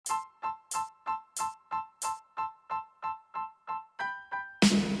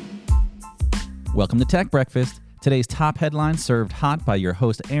Welcome to Tech Breakfast. Today's top headlines served hot by your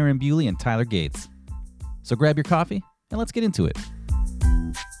host Aaron Bewley and Tyler Gates. So grab your coffee and let's get into it.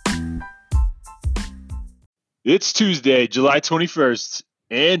 It's Tuesday, July 21st,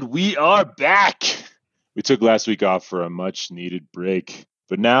 and we are back. We took last week off for a much-needed break,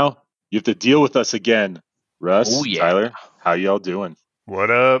 but now you have to deal with us again. Russ, Tyler, how y'all doing? What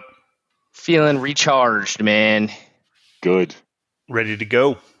up? Feeling recharged, man. Good. Ready to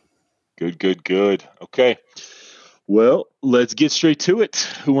go. Good. Okay. Well, let's get straight to it.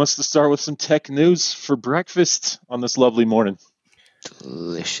 Who wants to start with some tech news for breakfast on this lovely morning?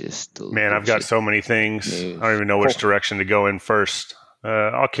 Delicious. Man, I've got so many things. I don't even know which direction to go in first.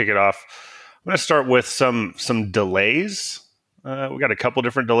 I'll kick it off. I'm going to start with some delays. We got a couple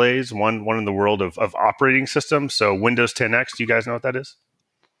different delays. One in the world of operating systems. So Windows 10X, do you guys know what that is?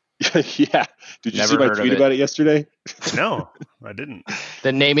 Yeah. Did you see my tweet about it yesterday? No, I didn't.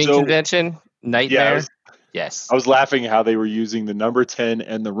 The naming convention? Nightmare? Yeah, yes. I was laughing how they were using the number 10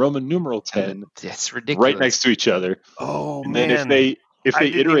 and the Roman numeral 10 That's ridiculous. right next to each other. Oh, and man. then if they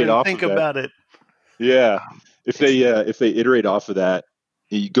iterate off think of that, about it. Yeah. If they iterate off of that,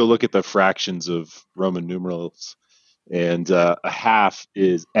 you go look at the fractions of Roman numerals, and a half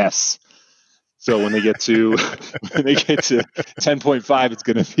is S. So when they get to 10.5, it's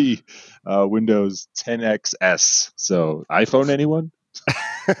going to be Windows 10XS. So iPhone, anyone?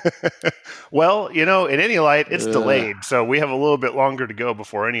 Well, in any light, it's delayed, so we have a little bit longer to go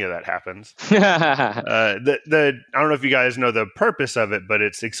before any of that happens. I don't know if you guys know the purpose of it, but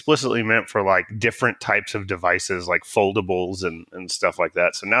it's explicitly meant for like different types of devices, like foldables and stuff like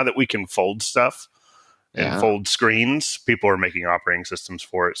that. So now that we can fold stuff and fold screens, people are making operating systems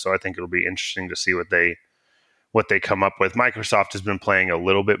for it. So I think it'll be interesting to see what they come up with. Microsoft has been playing a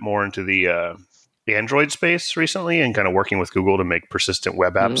little bit more into the Android space recently and kind of working with Google to make persistent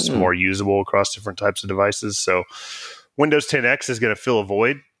web apps more usable across different types of devices. So Windows 10X is going to fill a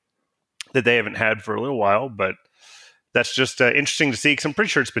void that they haven't had for a little while, but that's just interesting to see because I'm pretty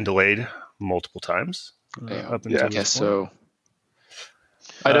sure it's been delayed multiple times. I guess so.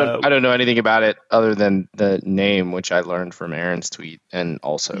 I don't know anything about it other than the name, which I learned from Aaron's tweet, and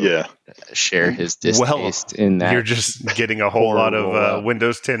also share his distaste in that. You're just getting a whole lot of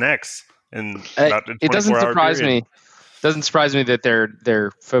Windows 10X. And it doesn't surprise me. Doesn't surprise me that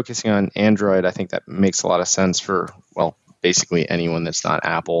they're focusing on Android. I think that makes a lot of sense for basically anyone that's not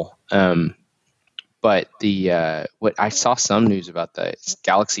Apple. But what I saw some news about the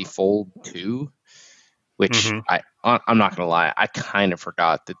Galaxy Fold 2, which I'm not gonna lie, I kind of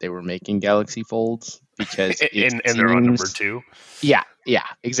forgot that they were making Galaxy Folds because and they're on number 2. Yeah,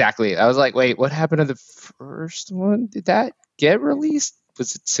 exactly. I was like, wait, what happened to the first one? Did that get released?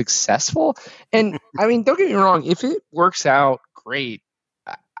 Was it successful? And I mean, don't get me wrong. If it works out, great.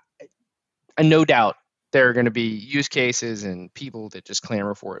 No doubt there are going to be use cases and people that just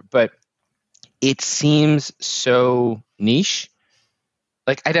clamor for it. But it seems so niche.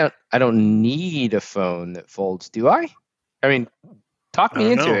 Like I don't need a phone that folds, do I? I mean, talk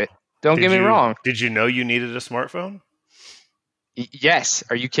me into it. Don't get me wrong. Did you know you needed a smartphone? Yes.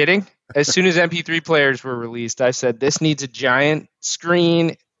 Are you kidding? As soon as MP3 players were released, I said, this needs a giant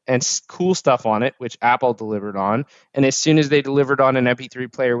screen and cool stuff on it, which Apple delivered on. And as soon as they delivered on an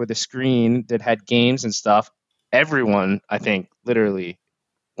MP3 player with a screen that had games and stuff, everyone, I think, literally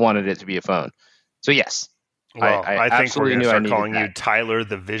wanted it to be a phone. So, yes. Well, I think we're going to start calling you Tyler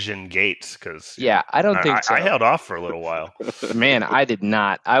the Vision Gates because I don't think so. I held off for a little while. Man, I did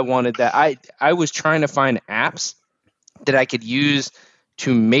not. I wanted that. I was trying to find apps that I could use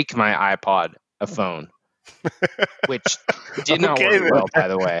to make my iPod a phone, which did not work well, by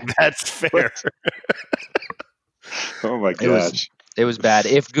the way. That's fair. Oh my gosh. It was bad.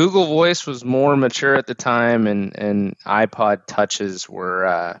 If Google Voice was more mature at the time and iPod touches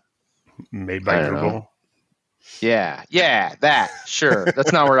were made by Google. Know. Yeah, that. Sure.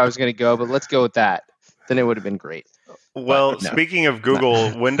 That's not where I was going to go, but let's go with that. Then it would have been great. Well, speaking of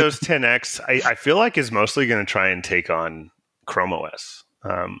Google, Windows 10X, I feel like is mostly going to try and take on Chrome OS.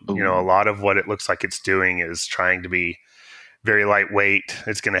 A lot of what it looks like it's doing is trying to be very lightweight.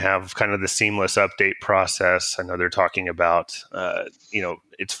 It's going to have kind of the seamless update process. I know they're talking about,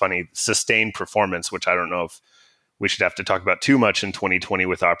 it's funny, sustained performance, which I don't know if we should have to talk about too much in 2020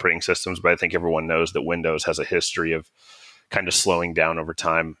 with operating systems, but I think everyone knows that Windows has a history of kind of slowing down over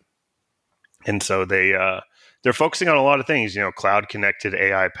time. And so they're focusing on a lot of things, cloud connected,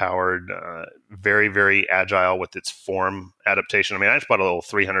 AI powered, very, very agile with its form adaptation. I mean, I just bought a little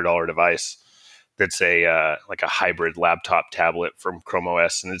 $300 device that's a hybrid laptop tablet from Chrome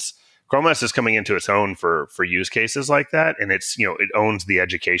OS, and it's Chrome OS is coming into its own for use cases like that, and it's it owns the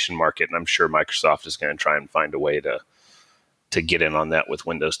education market, and I'm sure Microsoft is going to try and find a way to get in on that with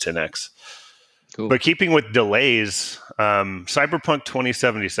Windows 10X. Cool. But keeping with delays, Cyberpunk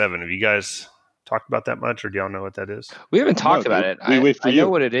 2077. Have you guys talked about that much, or do y'all know what that is? We haven't talked about it. We wait for you. I know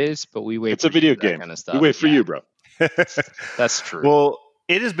what it is, but we wait. It's a video game. Kind of stuff. We wait for you, bro. That's true. Well,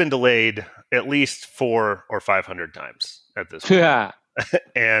 it has been delayed at least 400 or 500 times at this point. Yeah.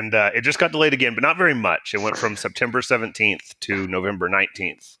 And it just got delayed again, but not very much. It went from September 17th to November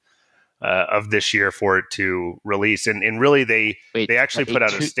 19th of this year for it to release. And really, they actually put out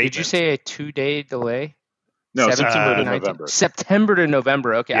a statement. Did you say a 2-day delay? No, September to November. September to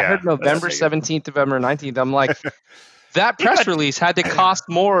November. Okay, yeah, I heard November 17th, November 19th. I'm like, that press release had to cost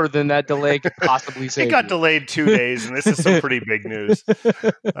more than that delay could possibly say. It got delayed 2 days, and this is some pretty big news.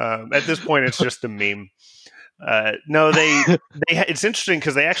 At this point, it's just a meme. No, it's interesting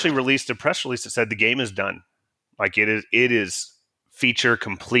because they actually released a press release that said the game is done. Like it is feature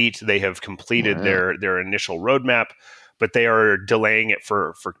complete. They have completed their initial roadmap, but they are delaying it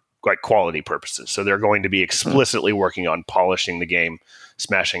for like quality purposes. So they're going to be explicitly working on polishing the game,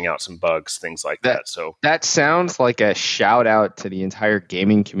 smashing out some bugs, things like that. So that sounds like a shout out to the entire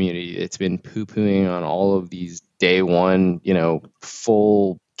gaming community. It's been poo-pooing on all of these day one,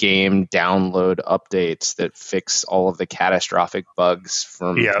 full game download updates that fix all of the catastrophic bugs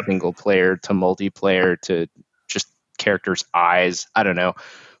from single player to multiplayer to just characters' eyes. I don't know.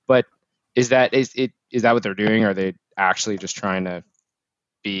 But is that what they're doing? Are they actually just trying to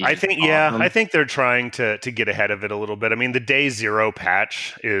I think they're trying to get ahead of it a little bit. I mean, the day zero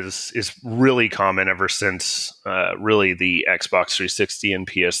patch is really common ever since really the Xbox 360 and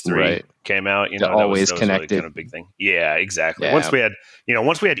PS3 came out. That was connected. Really kind of big thing. Yeah, exactly. Yeah. Once we had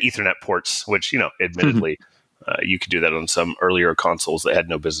Ethernet ports, which admittedly you could do that on some earlier consoles that had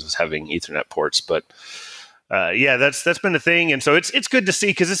no business having Ethernet ports, but that's been the thing, and so it's good to see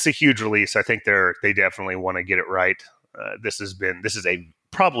because it's a huge release. I think they definitely want to get it right. This is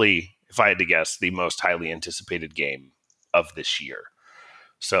probably, if I had to guess, the most highly anticipated game of this year.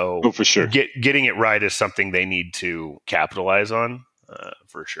 So, for sure, getting it right is something they need to capitalize on,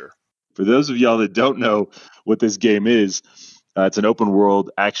 for sure. For those of y'all that don't know what this game is, it's an open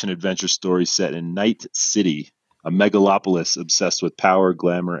world action adventure story set in Night City, a megalopolis obsessed with power,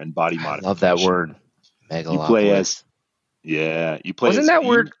 glamour, and body modification. I love that word, megalopolis. You play Wasn't that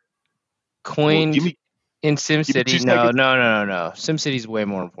word coined in SimCity? No. SimCity's way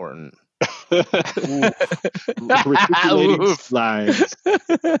more important. Lines.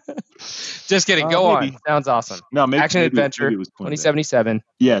 Just kidding. Go on. Sounds awesome. No, action adventure 2077.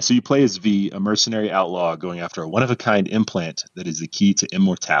 Yeah, so you play as V, a mercenary outlaw going after a one-of-a-kind implant that is the key to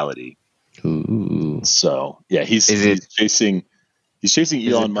immortality. Ooh. So, yeah, he's chasing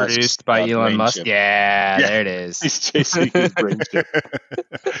Elon Musk. Produced by Elon Musk. Yeah, there it is. He's chasing his brain chip.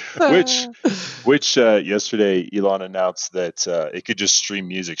 Which yesterday Elon announced that it could just stream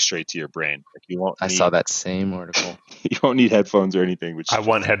music straight to your brain. Like I saw that same article. You won't need headphones or anything. Which I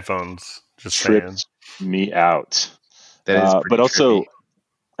want headphones. Just tripped me out. That is but also, trippy.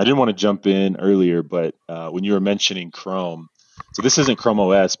 I didn't want to jump in earlier, but when you were mentioning Chrome, so this isn't Chrome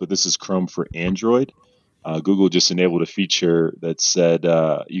OS, but this is Chrome for Android. Google just enabled a feature that said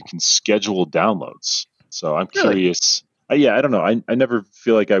you can schedule downloads. So I'm curious. I don't know. I never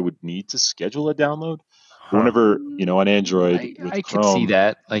feel like I would need to schedule a download. Whenever, on Android with I Chrome, could see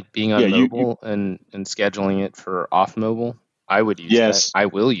that, like being on mobile and scheduling it for off mobile. I would use that. I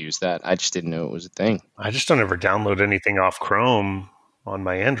will use that. I just didn't know it was a thing. I just don't ever download anything off Chrome on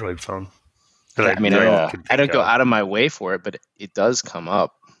my Android phone. I don't go out of my way for it, but it does come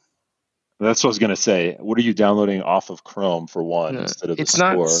up. That's what I was going to say. What are you downloading off of Chrome for one instead of the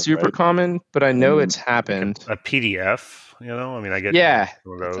store? It's not super common, but I know it's happened. A PDF, I get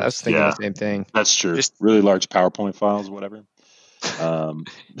one of those. I was thinking the same thing. That's true. Just really large PowerPoint files, whatever.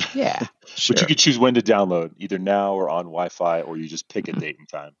 Yeah, sure. But you could choose when to download, either now or on Wi-Fi, or you just pick a date and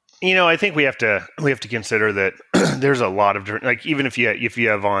time. I think we have to consider that there's a lot of different, like even if you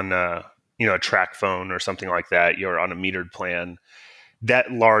have on a track phone or something like that, you're on a metered plan.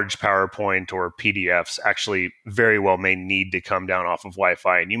 That large PowerPoint or PDFs actually very well may need to come down off of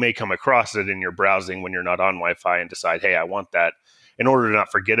Wi-Fi, and you may come across it in your browsing when you're not on Wi-Fi and decide, hey, I want that. In order to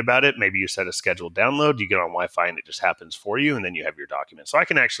not forget about it, maybe you set a scheduled download, you get on Wi-Fi and it just happens for you, and then you have your document. So I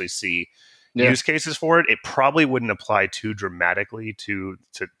can actually see use cases for it. It probably wouldn't apply too dramatically to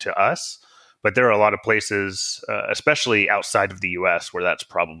us, but there are a lot of places, especially outside of the US, where that's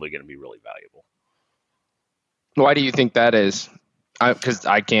probably going to be really valuable. Why do you think that is? Because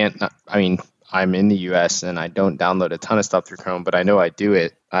I'm in the US and I don't download a ton of stuff through Chrome, but I know I do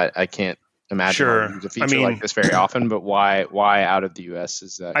it. I can't imagine Sure. a feature like this very often. But why out of the U.S.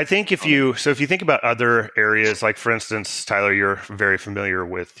 is that? I think if you think about other areas, like for instance, Tyler, you're very familiar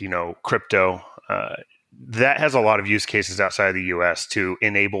with crypto. That has a lot of use cases outside of the U.S. to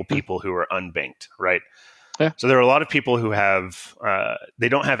enable people who are unbanked, right? Yeah. So there are a lot of people who have they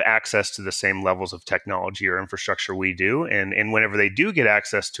don't have access to the same levels of technology or infrastructure we do, and whenever they do get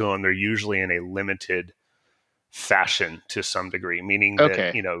access to them, they're usually in a limited fashion to some degree, meaning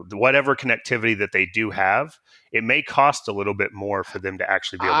that whatever connectivity that they do have, it may cost a little bit more for them to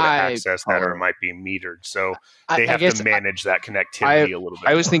actually be able to access that, or it might be metered. So they have to manage that connectivity a little bit.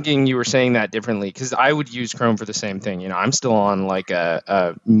 I was thinking you were saying that differently, because I would use Chrome for the same thing. I'm still on like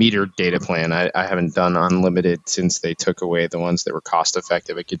a metered data plan. I haven't done unlimited since they took away the ones that were cost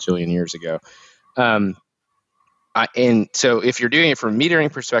effective a gajillion years ago. And so if you're doing it from a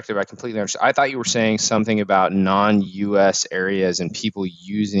metering perspective, I completely understand. I thought you were saying something about non-US areas and people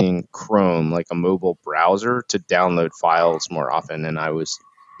using Chrome, like a mobile browser, to download files more often. And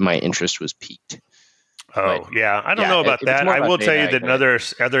my interest was piqued. Yeah. I don't know about that. I will tell you that in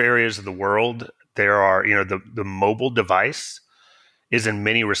other areas of the world, there are, the mobile device is in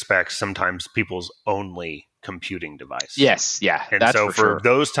many respects sometimes people's only computing device. Yes. Yeah. And that's so for sure.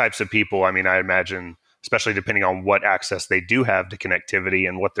 those types of people, I mean, I imagine, especially depending on what access they do have to connectivity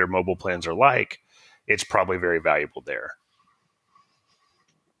and what their mobile plans are like, it's probably very valuable there.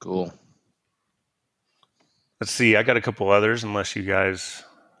 Cool. Let's see. I got a couple others, unless you guys...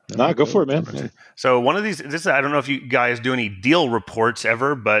 No, go for it, man. So one of these, I don't know if you guys do any deal reports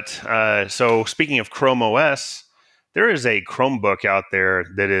ever, but so speaking of Chrome OS, there is a Chromebook out there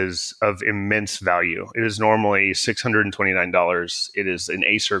that is of immense value. It is normally $629. It is an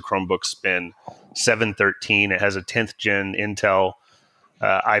Acer Chromebook Spin 713. It has a 10th gen Intel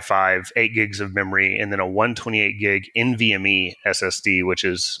i5, 8 gigs of memory, and then a 128 gig NVMe SSD, which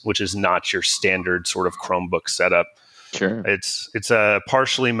is not your standard sort of Chromebook setup. Sure. It's a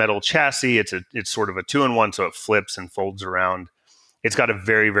partially metal chassis. It's sort of a 2-in-1, so it flips and folds around. It's got a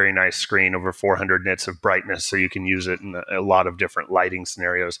very, very nice screen, over 400 nits of brightness, so you can use it in a lot of different lighting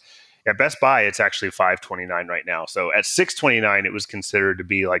scenarios. At Best Buy, it's actually $529 right now. So at $629, it was considered to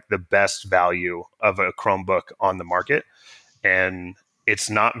be like the best value of a Chromebook on the market. And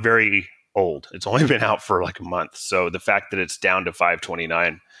it's not very old. It's only been out for like a month. So the fact that it's down to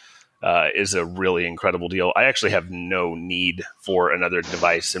 $529 is a really incredible deal. I actually have no need for another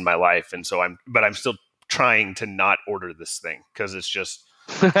device in my life. And so I'm still trying to not order this thing, because it's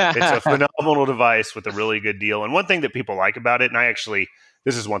a phenomenal device with a really good deal. And one thing that people like about it, and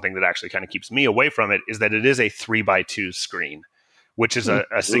this is one thing that actually kind of keeps me away from it, is that it is a 3x2 screen, which is a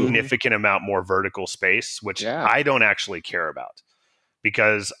significant amount more vertical space, which I don't actually care about,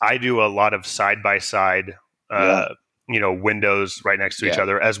 because I do a lot of side-by-side windows right next to each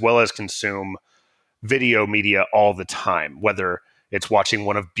other, as well as consume video media all the time, whether it's watching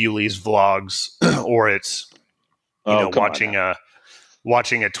one of Bewley's vlogs or it's watching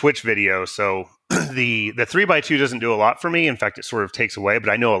a Twitch video. So the 3x2 doesn't do a lot for me. In fact, it sort of takes away, but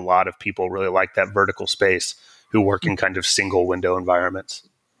I know a lot of people really like that vertical space who work in kind of single window environments.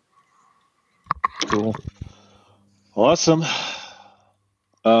 Cool. Awesome.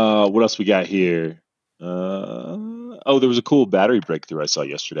 What else we got here? There was a cool battery breakthrough I saw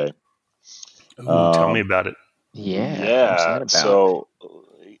yesterday. Tell me about it. Yeah. So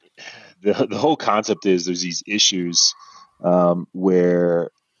the whole concept is there's these issues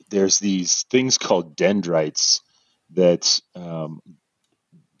where there's these things called dendrites that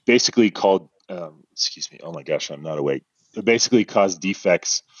basically called excuse me. Oh my gosh, I'm not awake. They basically cause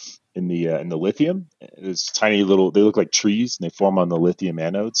defects in the lithium. It's tiny little. They look like trees, and they form on the lithium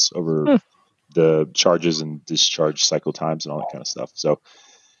anodes over the charges and discharge cycle times and all that kind of stuff. So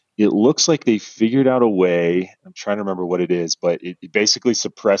it looks like they figured out a way. I'm trying to remember what it is, but it basically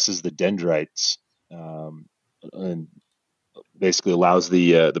suppresses the dendrites and basically allows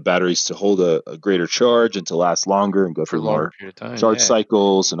the batteries to hold a greater charge and to last longer and go through more charge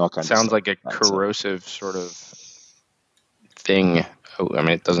cycles and all kinds of stuff. Sounds like a corrosive sort of thing. I mean,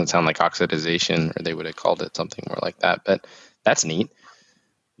 it doesn't sound like oxidization, or they would have called it something more like that, but that's neat.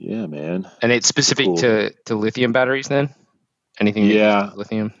 Yeah, man. And it's specific to lithium batteries then? Anything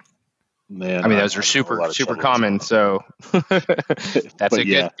lithium? Man, I mean, those are super common, so that's a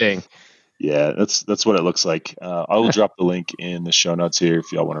good thing. Yeah, that's what it looks like. I will drop the link in the show notes here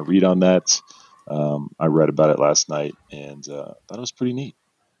if y'all want to read on that. I read about it last night and thought it was pretty neat.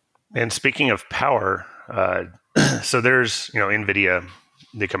 And speaking of power, so there's, NVIDIA,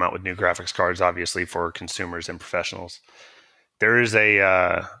 they come out with new graphics cards, obviously, for consumers and professionals. There is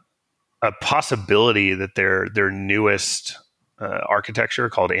a possibility that their newest architecture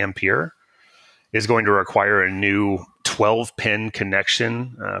called Ampere is going to require a new 12-pin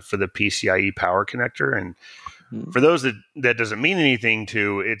connection for the PCIe power connector. And for those that doesn't mean anything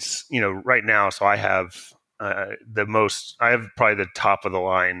to, it's, right now, so I have I have probably the top of the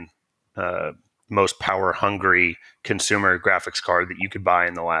line, most power hungry consumer graphics card that you could buy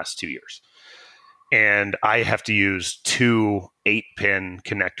in the last 2 years. And I have to use 2 8-pin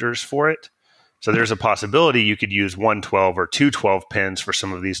connectors for it. So there's a possibility you could use 1 12 or 2 12 pins for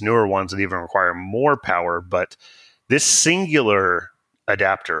some of these newer ones that even require more power. But this singular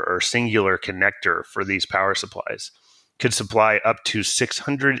adapter or singular connector for these power supplies could supply up to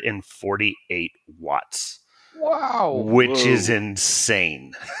 648 watts. Wow. Which is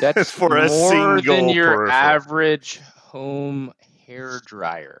insane. That's for a more single than your peripheral. average home hair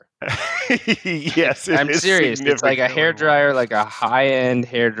dryer. Yes, I'm serious. It's like a hair dryer, like a high-end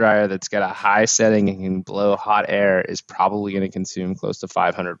hair dryer that's got a high setting and can blow hot air is probably going to consume close to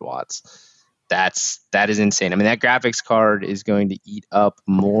 500 watts. That is insane. I mean, that graphics card is going to eat up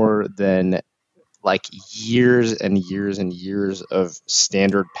more than like years and years and years of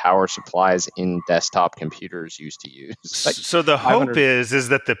standard power supplies in desktop computers used to use. Like so the hope is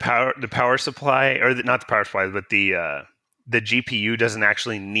that the power supply, or not the power supply, but the GPU doesn't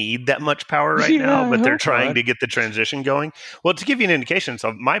actually need that much power right now, but they're trying to get the transition going. Well, to give you an indication,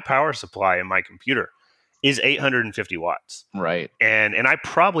 so my power supply in my computer is 850 watts. Right. And I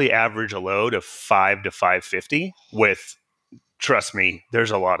probably average a load of 5 to 550 with, trust me,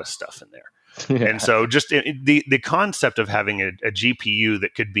 there's a lot of stuff in there. Yeah. And so just the concept of having a GPU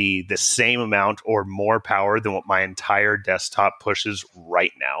that could be the same amount or more power than what my entire desktop pushes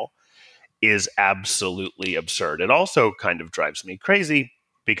right now is absolutely absurd. It also kind of drives me crazy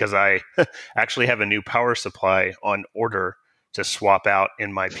because I actually have a new power supply on order to swap out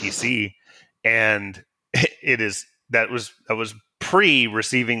in my PC. And that was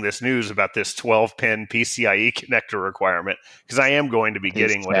pre-receiving this news about this 12-pin PCIe connector requirement, because I am going to be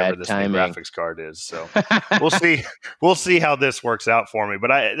getting whatever this new graphics card is. So we'll see how this works out for me.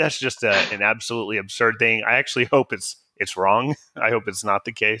 But that's just an absolutely absurd thing. I actually hope it's wrong. I hope it's not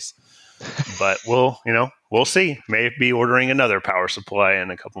the case. But we'll see. May be ordering another power supply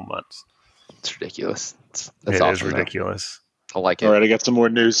in a couple months. It's ridiculous. It awesome, is ridiculous. I like it. All right, I got some more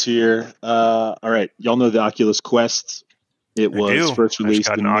news here. All right, y'all know the Oculus Quest. It was first released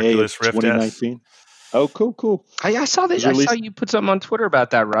in May of 2019. Oh, cool. I saw that. I saw you put something on Twitter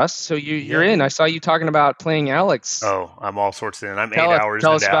about that, Russ. So you're in. I saw you talking about playing Alex. Oh, I'm all sorts in. I'm 8 hours.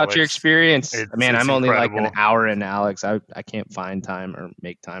 Tell us about Alex. Your experience. Man, I'm only incredible. like an hour in Alex. I can't find time or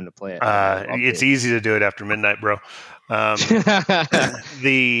make time to play it. It's easy to do it after midnight, bro.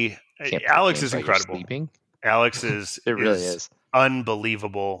 Alex is incredible. Alex is it really is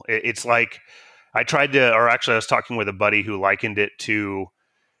unbelievable. It's like I was talking with a buddy who likened it to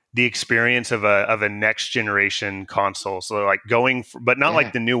the experience of a next generation console. So like but not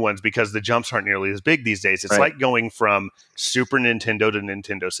like the new ones, because the jumps aren't nearly as big these days. It's like going from Super Nintendo to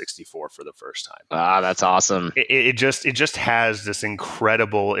Nintendo 64 for the first time. Ah, that's awesome. It just has this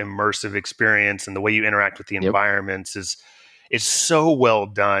incredible immersive experience, and the way you interact with the environments is so well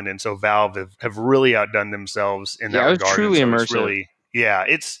done. And so Valve have really outdone themselves in that regard. Truly so immersive. It's really,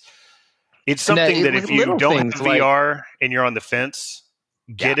 it's something that if you don't have VR and you're on the fence,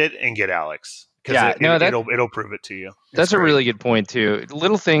 get it and get Alex. Because it'll prove it to you. That's a really good point too.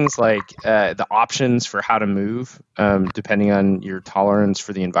 Little things like the options for how to move, depending on your tolerance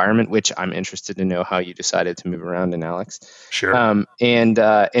for the environment, which I'm interested to know how you decided to move around in Alex. Sure. And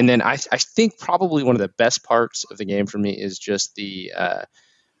then I think probably one of the best parts of the game for me is just the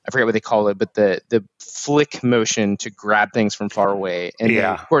I forget what they call it, but the flick motion to grab things from far away. And then,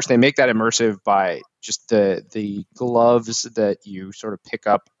 of course, they make that immersive by just the gloves that you sort of pick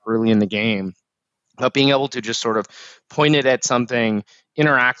up early in the game. But being able to just sort of point it at something,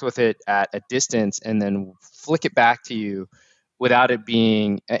 interact with it at a distance, and then flick it back to you without it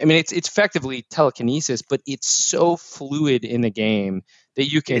being, I mean, it's effectively telekinesis, but it's so fluid in the game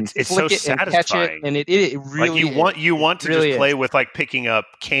that you can it's flick so it and catch it, and it really like you want to really just play with like picking up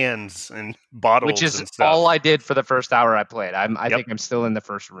cans and bottles, which is and stuff. all I did for the first hour I played. I think I'm still in the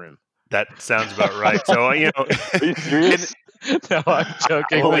first room. That sounds about right. So Are you serious? No, I'm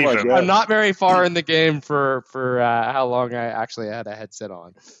joking. I'm not very far in the game for how long I actually had a headset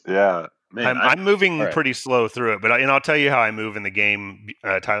on. Yeah. Man, I'm moving pretty slow through it, but I'll tell you how I move in the game,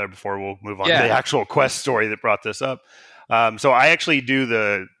 Tyler, before we'll move on to the actual quest story that brought this up. So I actually do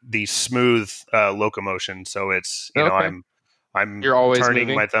the smooth locomotion. So it's You're always turning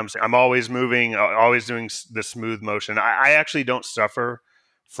moving? My thumbs. I'm always moving, always doing the smooth motion. I actually don't suffer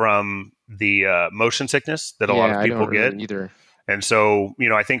from the motion sickness that a lot of people get either. And so,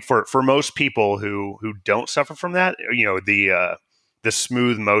 I think for most people who don't suffer from that, the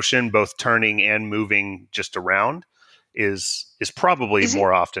smooth motion, both turning and moving just around, is probably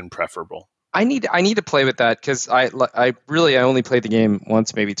more often preferable. I need to play with that because I only played the game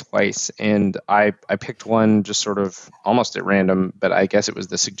once, maybe twice, and I picked one just sort of almost at random, but I guess it was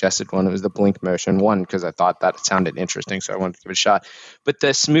the suggested one. It was the blink motion one because I thought that sounded interesting, so I wanted to give it a shot. But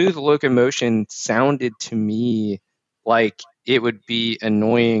the smooth locomotion sounded to me like it would be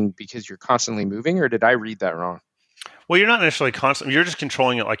annoying because you're constantly moving, or did I read that wrong? Well, you're not necessarily constant. You're just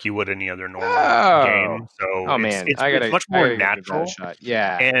controlling it like you would any other normal game. So it's much more natural.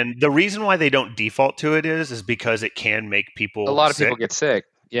 Yeah. And the reason why they don't default to it is because it can make people a lot of sick. people get sick.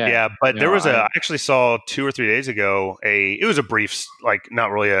 Yeah. Yeah, but there was I actually saw 2 or 3 days ago it was a brief, like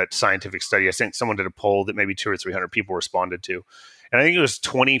not really a scientific study. I think someone did a poll that maybe 200 or 300 people responded to. And I think it was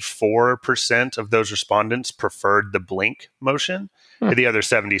 24% of those respondents preferred the blink motion. The other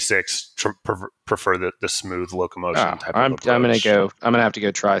 76 prefer the smooth locomotion type of approach. I'm gonna have to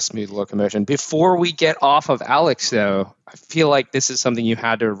go try smooth locomotion. Before we get off of Alex, though, I feel like this is something you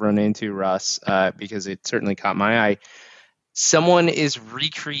had to run into, Russ, because it certainly caught my eye. Someone is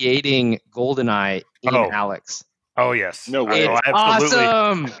recreating GoldenEye in Alex. Oh, yes. No way. It's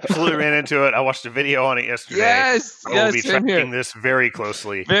absolutely ran into it. I watched a video on it yesterday. Yes. I will be tracking this very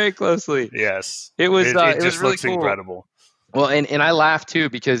closely. Very closely. Yes. It was it just just really looks cool. Incredible. Well, and I laughed too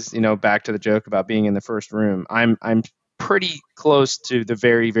because, back to the joke about being in the first room. I'm pretty close to the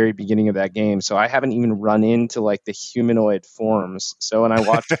very, very beginning of that game. So I haven't even run into like the humanoid forms. So when I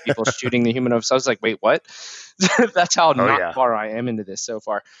watched people shooting the humanoids, I was like, wait, what? That's how far I am into this so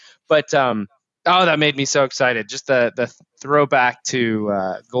far. But that made me so excited. Just the throwback to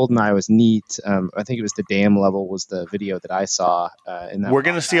GoldenEye was neat. I think it was the dam level was the video that I saw. We're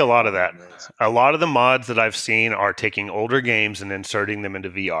going to see a lot of that. A lot of the mods that I've seen are taking older games and inserting them into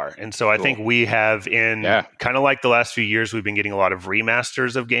VR. And so I think we have kind of like the last few years, we've been getting a lot of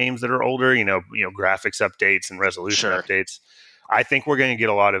remasters of games that are older, graphics updates and resolution updates. I think we're going to get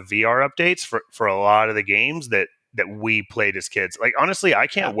a lot of VR updates for a lot of the games that we played as kids. Like, honestly, I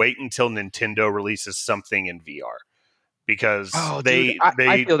can't wait until Nintendo releases something in VR because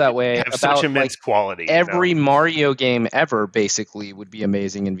I feel that way have about such immense quality. Every Mario game ever basically would be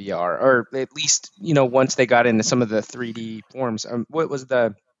amazing in VR, or at least, once they got into some of the 3D forms. What was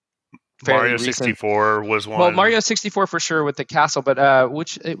the Mario 64 was one. Well, Mario 64 for sure with the castle, but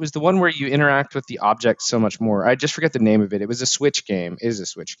it was the one where you interact with the objects so much more. I just forget the name of it. It was a Switch game. It is a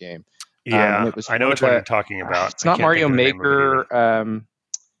Switch game. Yeah, I know which one you're talking about. It's not Mario Maker.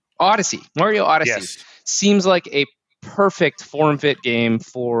 Odyssey. Mario Odyssey seems like a perfect form fit game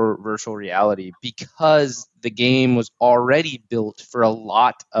for virtual reality because the game was already built for a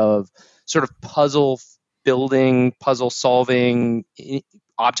lot of sort of puzzle building, puzzle solving,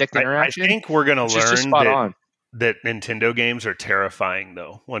 object interaction. I think we're going to learn that Nintendo games are terrifying,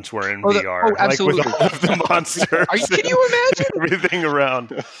 though, once we're in VR. Absolutely. Like with all of the monsters. Can you imagine? Everything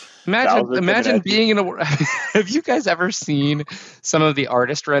around. Imagine being in a world. Have you guys ever seen some of the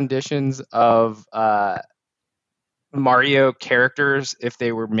artist renditions of Mario characters if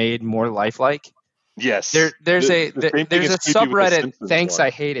they were made more lifelike? Yes. There's a subreddit, Thanks I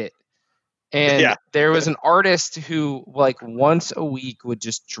Hate It. And there was an artist who, like, once a week would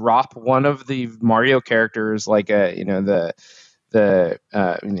just drop one of the Mario characters, like the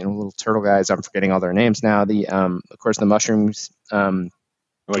little turtle guys. I'm forgetting all their names now. Of course, the mushrooms.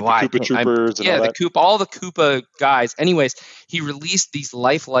 Like the Koopa Troopers and all that. All the Koopa guys. Anyways, he released these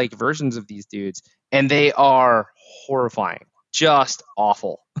lifelike versions of these dudes, and they are horrifying, just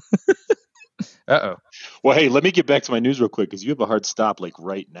awful. Uh-oh. Well, hey, let me get back to my news real quick because you have a hard stop like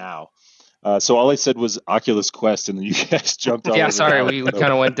right now. So all I said was Oculus Quest, and then you guys jumped all over. Yeah, sorry, we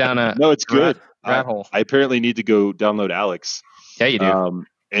kind of went down a no, it's good. Rat hole. I apparently need to go download Alex. Yeah, you do.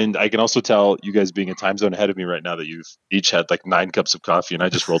 And I can also tell you guys being a time zone ahead of me right now that you've each had like 9 cups of coffee, and I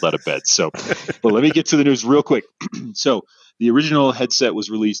just rolled out of bed. So, but let me get to the news real quick. So the original headset was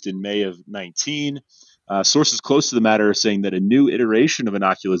released in May of 2019. Sources close to the matter are saying that a new iteration of an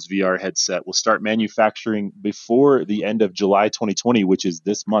Oculus VR headset will start manufacturing before the end of July 2020, which is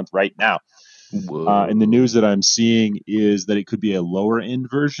this month right now. And the news that I'm seeing is that it could be a lower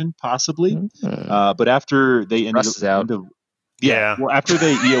end version, possibly. But after they ended up, after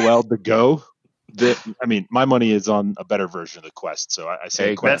they EOL'd the Go, my money is on a better version of the Quest. So I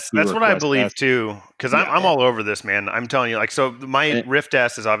say that's what I believe too, because I'm all over this, man. I'm telling you, like, so my Rift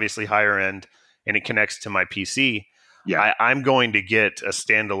S is obviously higher end, and it connects to my PC. Yeah, I'm going to get a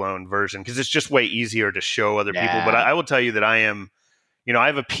standalone version because it's just way easier to show other people. But I will tell you that I am I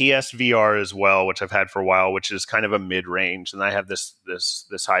have a PSVR as well, which I've had for a while, which is kind of a mid-range, and I have this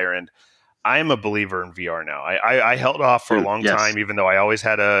higher end. I'm a believer in VR now. I held off for a long time, even though I always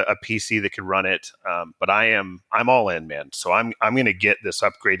had a PC that could run it. But I'm all in, man. So I'm going to get this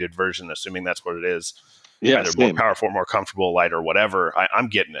upgraded version, assuming that's what it is. Yeah, either more powerful, more comfortable, light, or whatever. I'm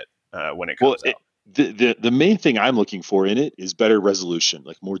getting it when it comes out. The main thing I'm looking for in it is better resolution,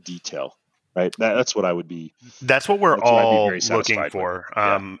 like more detail. Right, that's what I would be. That's what we're all looking for.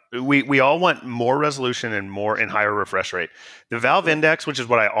 We all want more resolution and higher refresh rate. The Valve Index, which is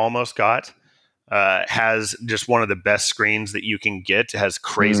what I almost got, has just one of the best screens that you can get. It has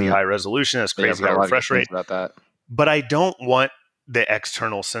crazy high resolution, has crazy high refresh rate. About that. But I don't want the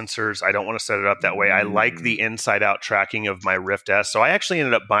external sensors. I don't want to set it up that way. I like the inside-out tracking of my Rift S. So I actually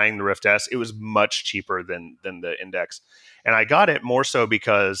ended up buying the Rift S. It was much cheaper than the Index, and I got it more so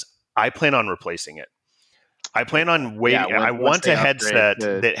because I plan on replacing it. I plan on waiting. I want a headset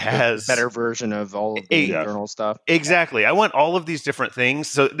that has a better version of all of the internal stuff. Exactly. I want all of these different things.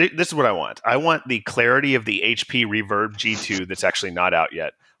 So this is what I want. I want the clarity of the HP Reverb G2 that's actually not out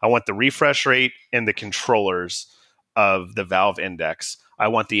yet. I want the refresh rate and the controllers of the Valve Index. I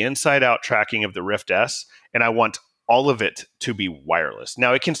want the inside-out tracking of the Rift S, and I want all of it to be wireless.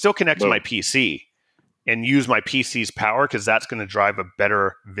 Now, it can still connect to my PC and use my PC's power because that's going to drive a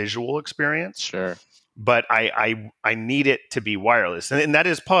better visual experience. Sure. But I need it to be wireless. And that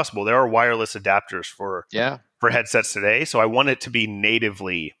is possible. There are wireless adapters for headsets today. So I want it to be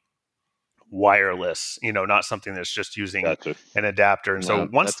natively wireless, not something that's just using an adapter. And so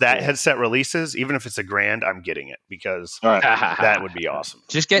once that headset releases, even if it's $1,000, I'm getting it because that would be awesome.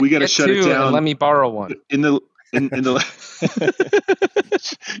 Just get shut it down and let me borrow one.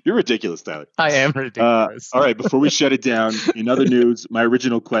 You're ridiculous, Tyler. I am ridiculous. All right, before we shut it down, in other news, my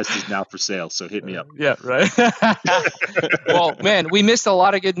original Quest is now for sale, so hit me up. Yeah, right. Well, man, we missed a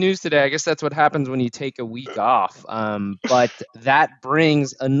lot of good news today. I guess that's what happens when you take a week off. But that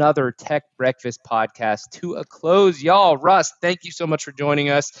brings another Tech Breakfast podcast to a close. Y'all, Russ, thank you so much for joining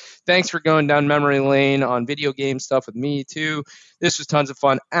us. Thanks for going down memory lane on video game stuff with me, too. This was tons of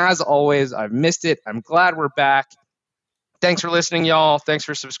fun. As always, I've missed it. I'm glad we're back. Thanks for listening, y'all. Thanks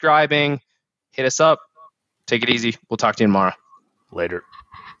for subscribing. Hit us up. Take it easy. We'll talk to you tomorrow. Later.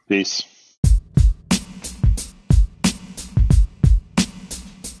 Peace.